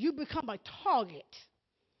 you become a target.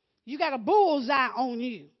 You got a bullseye on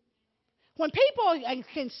you. When people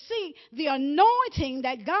can see the anointing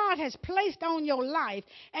that God has placed on your life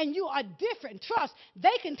and you are different, trust,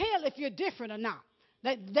 they can tell if you're different or not.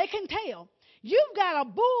 They can tell. You've got a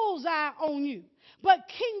bullseye on you. But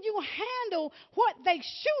can you handle what they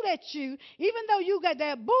shoot at you, even though you got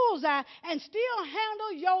that bullseye, and still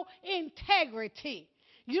handle your integrity?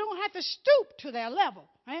 You don't have to stoop to their level.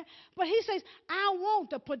 Right? But he says, I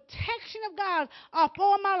want the protection of God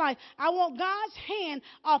upon my life. I want God's hand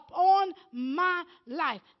upon my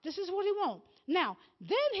life. This is what he wants. Now,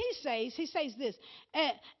 then he says this,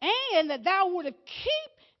 and that thou wouldst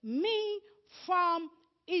keep me from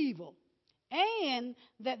evil. And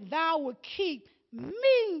that thou would keep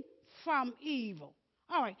me from evil.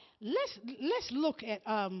 All right, let's look at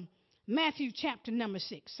Matthew chapter number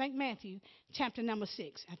 6. St. Matthew chapter number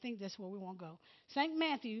 6. I think that's where we want to go. St.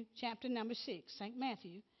 Matthew chapter number 6. St.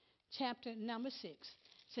 Matthew chapter number 6.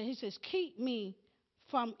 So he says, keep me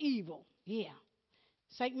from evil. Yeah.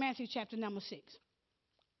 St. Matthew chapter number 6.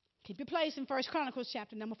 Keep your place in 1 Chronicles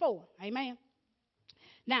chapter number 4. Amen.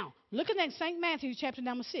 Now, looking at St. Matthew chapter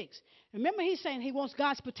number 6. Remember, he's saying he wants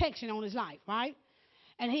God's protection on his life, right?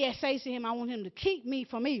 And he says to him, I want him to keep me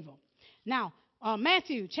from evil. Now,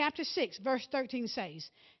 Matthew chapter 6, verse 13 says,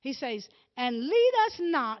 he says, and lead us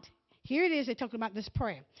not, here it is, they're talking about this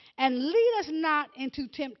prayer, and lead us not into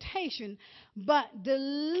temptation, but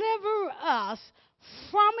deliver us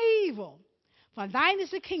from evil. For thine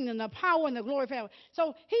is the kingdom, the power, and the glory forever.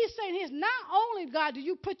 So he's saying he's not only, God, do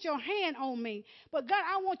you put your hand on me, but God,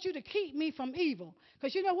 I want you to keep me from evil.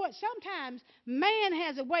 Because you know what? Sometimes man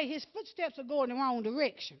has a way, his footsteps are going the wrong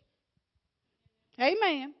direction.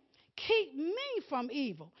 Amen. Keep me from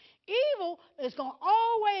evil. Evil is going to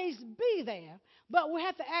always be there, but we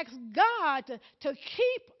have to ask God to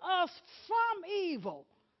keep us from evil.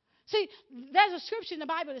 See, there's a scripture in the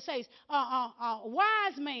Bible that says, a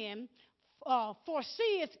wise man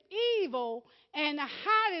foreseeth evil and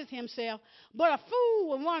hideth himself, but a fool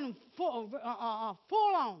will run full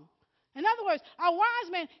on. In other words, a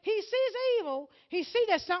wise man, he sees evil, he sees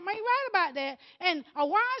that something ain't right about that, and a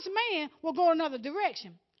wise man will go another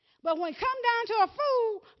direction. But when it come down to a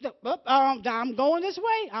fool, I'm going this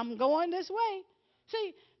way, I'm going this way.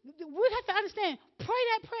 See, we have to understand, pray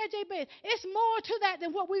that prayer, Jabez. It's more to that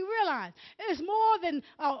than what we realize. It's more than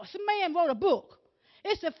some man wrote a book.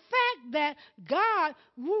 It's the fact that God,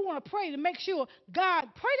 we want to pray to make sure, God,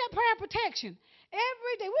 pray that prayer of protection.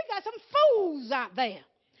 Every day, we got some fools out there.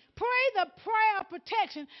 Pray the prayer of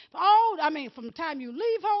protection from the time you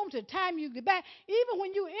leave home to the time you get back. Even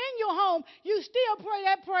when you're in your home, you still pray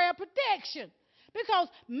that prayer of protection. Because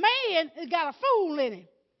man has got a fool in him.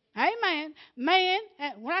 Amen. Man,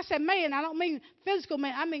 when I say man, I don't mean physical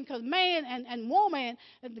man. I mean because man and woman,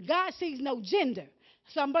 God sees no gender.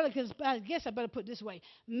 So I guess I better put it this way.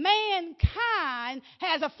 Mankind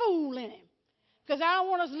has a fool in him. Because I don't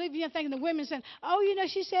want us to leave here thinking the women saying, oh, you know,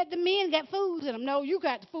 she said the men got fools in them. No, you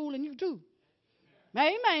got the fool in you too.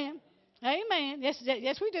 Amen. Amen.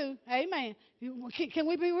 Yes, we do. Amen. Can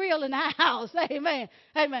we be real in our house? Amen.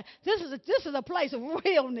 Amen. This is a place of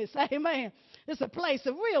realness. Amen. It's a place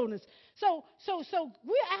of realness. So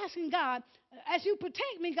we're asking God, as you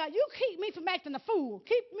protect me, God, you keep me from acting a fool.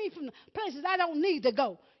 Keep me from places I don't need to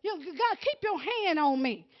go. God, keep your hand on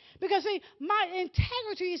me. Because, see, my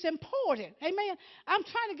integrity is important. Amen. I'm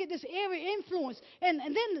trying to get this area influence. And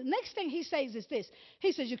then the next thing he says is this.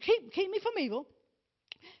 He says, you keep me from evil.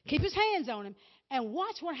 Keep his hands on him. And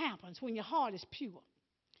watch what happens when your heart is pure.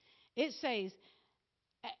 It says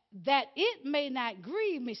that it may not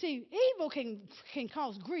grieve me. See, evil can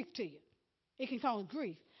cause grief to you. It can cause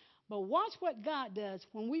grief. But watch what God does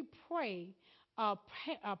when we pray a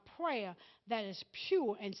prayer that is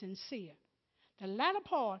pure and sincere. The latter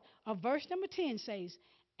part of verse number 10 says,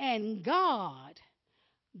 and God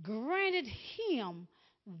granted him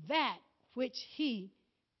that which he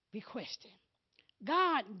requested.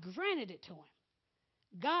 God granted it to him.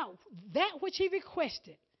 God, that which he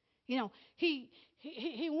requested. You know, he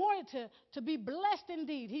wanted to be blessed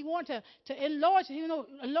indeed. He wanted to enlarge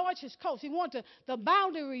his coast. He wanted the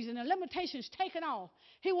boundaries and the limitations taken off.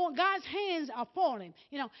 He wanted God's hands upon him.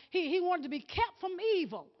 You know, he wanted to be kept from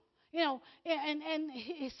evil. You know, and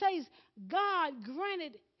it says God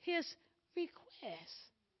granted his request.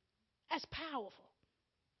 That's powerful.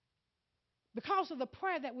 Because of the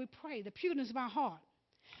prayer that we pray, the pureness of our heart.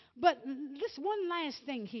 But this one last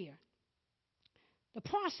thing here. The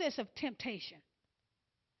process of temptation.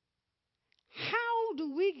 How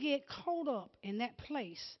do we get caught up in that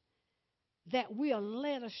place that we are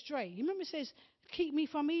led astray? You remember it says, keep me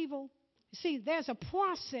from evil? You see, there's a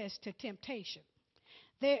process to temptation.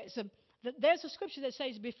 There's a scripture that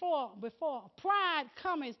says before pride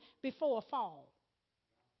cometh before a fall.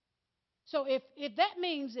 So if that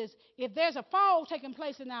means is if there's a fall taking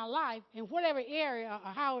place in our life in whatever area,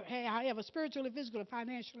 or however spiritually, physically,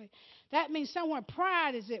 financially, that means somewhere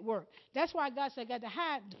pride is at work. That's why God said, got to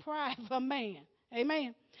hide the pride from man.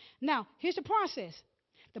 Amen. Now here's the process.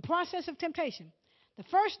 The process of temptation. The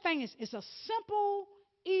first thing is it's a simple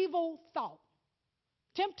evil thought.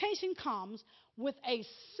 Temptation comes with a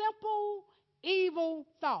simple evil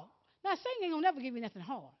thought. Now, Satan ain't going to never give you nothing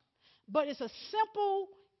hard, but it's a simple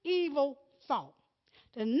evil thought.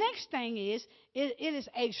 The next thing is it is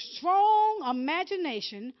a strong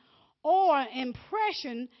imagination or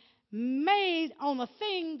impression made on the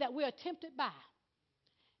thing that we are tempted by.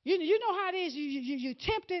 You know how it is. You're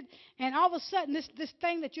tempted, and all of a sudden this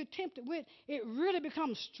thing that you're tempted with, it really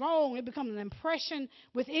becomes strong. It becomes an impression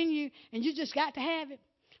within you, and you just got to have it.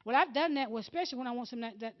 Well, I've done that, well, especially when I want some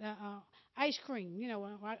of that ice cream.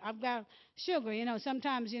 I've got sugar.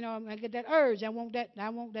 Sometimes I get that urge. I want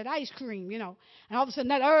that ice cream. And all of a sudden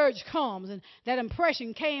that urge comes, and that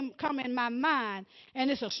impression come in my mind, and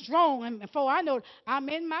it's a strong. And before I know it, I'm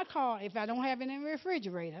in my car. If I don't have it in the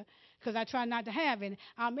refrigerator, because I try not to have it,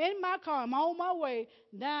 I'm in my car. I'm on my way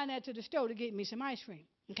down there to the store to get me some ice cream.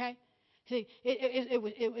 Okay. See,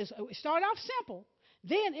 it started off simple,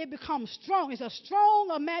 then it becomes strong. It's a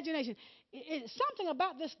strong imagination. It's something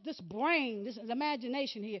about this brain, this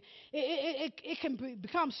imagination here. It can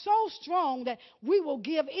become so strong that we will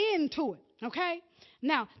give in to it. Okay?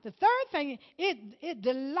 Now, the third thing, it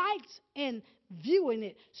delights in viewing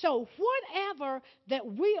it. So whatever that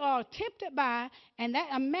we are tempted by, and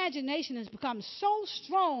that imagination has become so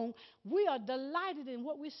strong, we are delighted in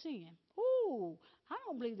what we're seeing. Ooh, I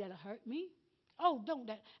don't believe that'll hurt me. Oh, don't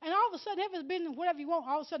that. And all of a sudden, if it's been whatever you want,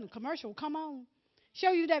 all of a sudden a commercial will come on.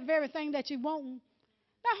 Show you that very thing that you want.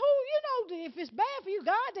 Now, if it's bad for you,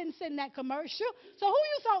 God didn't send that commercial. So who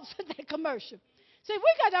you thought sent that commercial? See,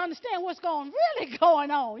 we got to understand what's really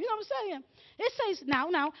going on. You know what I'm saying? It says,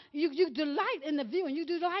 now, you delight in the view, and you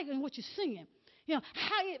delight in what you're seeing.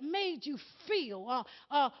 How it made you feel,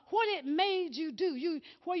 what it made you do.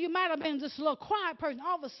 Where you might have been this little quiet person,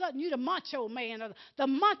 all of a sudden you're the macho man or the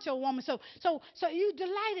macho woman. So you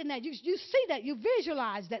delight in that. You see that. You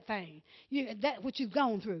visualize that thing, what you've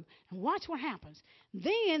gone through. And watch what happens.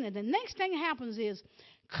 Then, and the next thing happens is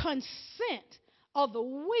consent of the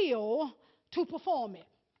will to perform it.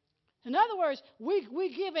 In other words,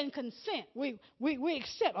 we give in consent. We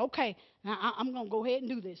accept. Okay, now I'm going to go ahead and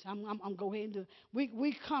do this. I'm going to go ahead and do it.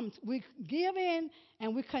 We give in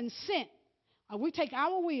and we consent. We take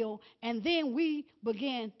our will and then we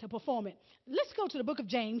begin to perform it. Let's go to the book of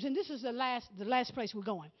James, and this is the last place we're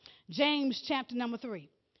going. James chapter number 3.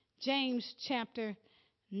 James chapter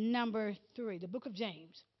number 3. The book of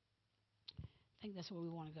James. I think that's where we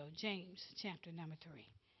want to go. James chapter number 3.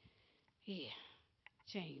 Yeah,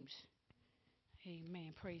 James.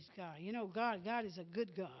 Amen. Praise God. God is a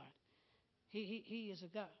good God. He is a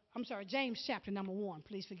God. I'm sorry, James chapter number 1.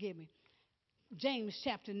 Please forgive me. James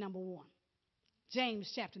chapter number 1.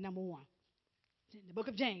 James chapter number 1. The book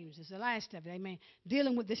of James is the last of it. Amen.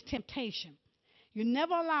 Dealing with this temptation. You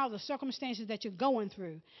never allow the circumstances that you're going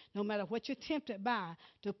through, no matter what you're tempted by,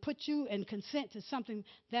 to put you in consent to something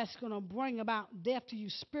that's going to bring about death to you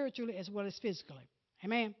spiritually as well as physically.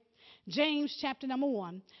 Amen. James chapter number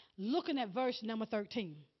 1, looking at verse number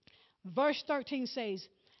 13. Verse 13 says,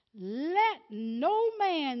 let no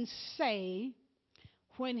man say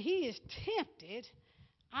when he is tempted,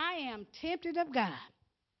 I am tempted of God.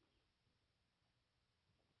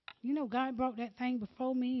 God brought that thing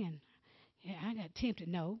before me, and I got tempted.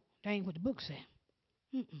 No, that ain't what the book said.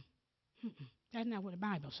 That's not what the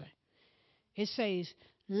Bible says. It says,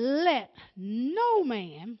 let no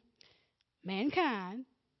man, mankind,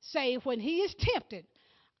 say when he is tempted,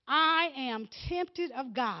 I am tempted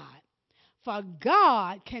of God. For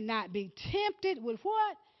God cannot be tempted with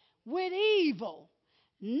what? With evil.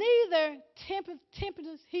 Neither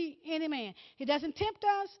tempteth he any man. He doesn't tempt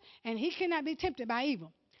us, and he cannot be tempted by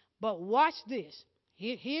evil. But watch this.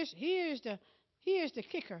 Here's the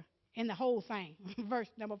kicker in the whole thing. Verse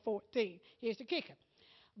number 14. Here's the kicker.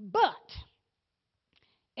 But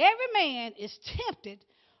every man is tempted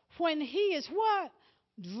when he is what?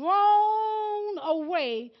 Drawn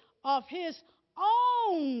away of his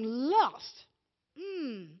own lust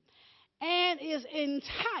and is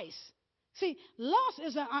enticed. See, lust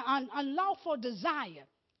is an unlawful desire.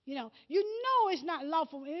 It's not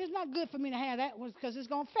lawful. It's not good for me to have that one because it's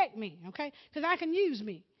going to affect me, okay? Because I can use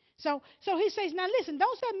me. So he says, now listen,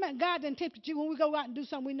 don't say God didn't tempt you when we go out and do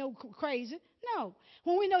something we know crazy. No.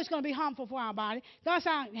 When we know it's going to be harmful for our body, God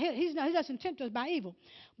said he doesn't tempt us by evil.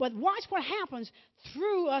 But watch what happens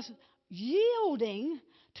through us yielding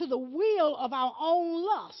to the will of our own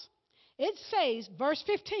lust. It says, verse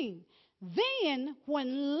 15, then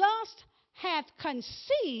when lust hath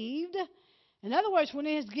conceived, in other words, when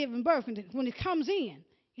it has given birth, when it comes in,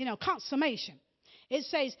 consummation, it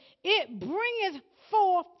says, it bringeth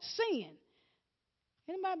forth sin.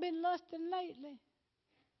 Anybody been lusting lately?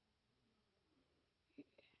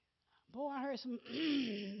 Boy, I heard some.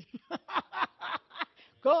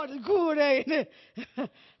 God is good, ain't it?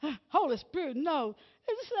 Holy Spirit, no.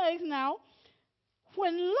 It says now,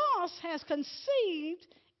 when lust has conceived,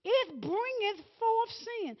 it bringeth forth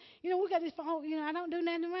sin. We got this, I don't do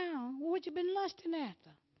nothing wrong. Well, what you been lusting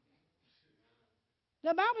after? The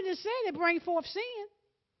Bible just said it brings forth sin.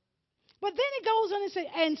 But then it goes on and says,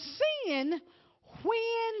 and sin,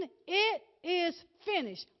 when it is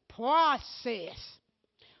finished, process.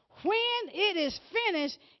 when it is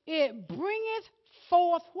finished, it bringeth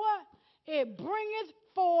forth what? It bringeth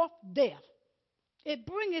forth death. It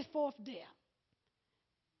bringeth forth death.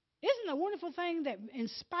 Isn't it a wonderful thing that in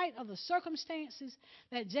spite of the circumstances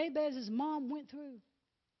that Jabez's mom went through,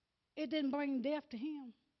 it didn't bring death to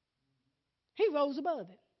him? He rose above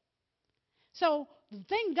it. So the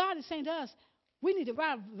thing God is saying to us, we need to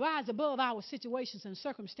rise above our situations and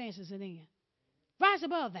circumstances and in. Rise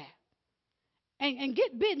above that. And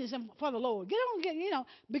get business for the Lord.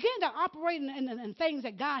 Begin to operate in things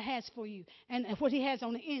that God has for you and what He has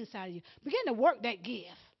on the inside of you. Begin to work that gift.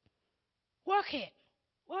 Work it.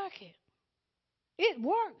 Work it. It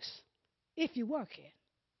works if you work it.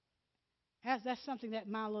 That's something that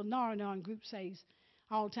my little Narnon group says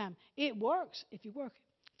all the time. It works if you work it.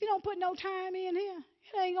 If you don't put no time in here,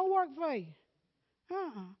 it ain't going to work for you.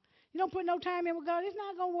 You don't put no time in with God, it's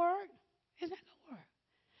not going to work. It's not going to work.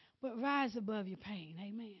 But rise above your pain.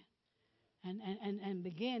 Amen. And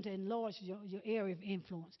begin to enlarge your area of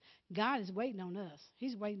influence. God is waiting on us.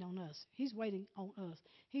 He's waiting on us. He's waiting on us.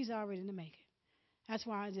 He's already to make it. That's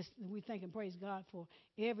why we thank and praise God for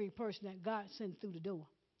every person that God sent through the door.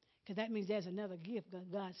 Because that means there's another gift that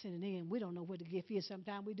God sent in. We don't know what the gift is.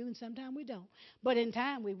 Sometimes we do and sometimes we don't. But in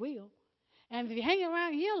time we will. And if you hang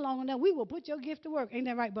around here long enough, we will put your gift to work. Ain't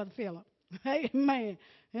that right, Brother Philip? Amen.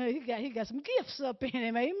 He got some gifts up in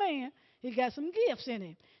him. Amen. He got some gifts in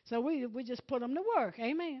him. So we just put them to work.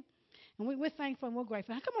 Amen. And we're thankful and we're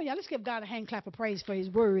grateful. Come on, y'all. Let's give God a hand clap of praise for His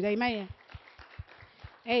word. Amen.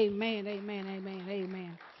 Amen. Amen. Amen.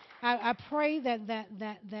 Amen. I pray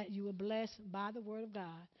that you were blessed by the word of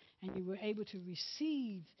God and you were able to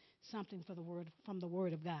receive something from the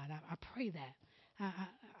word of God. I pray that.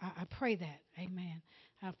 I pray that. Amen.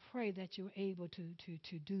 I pray that you're able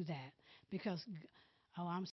to do that because, I'm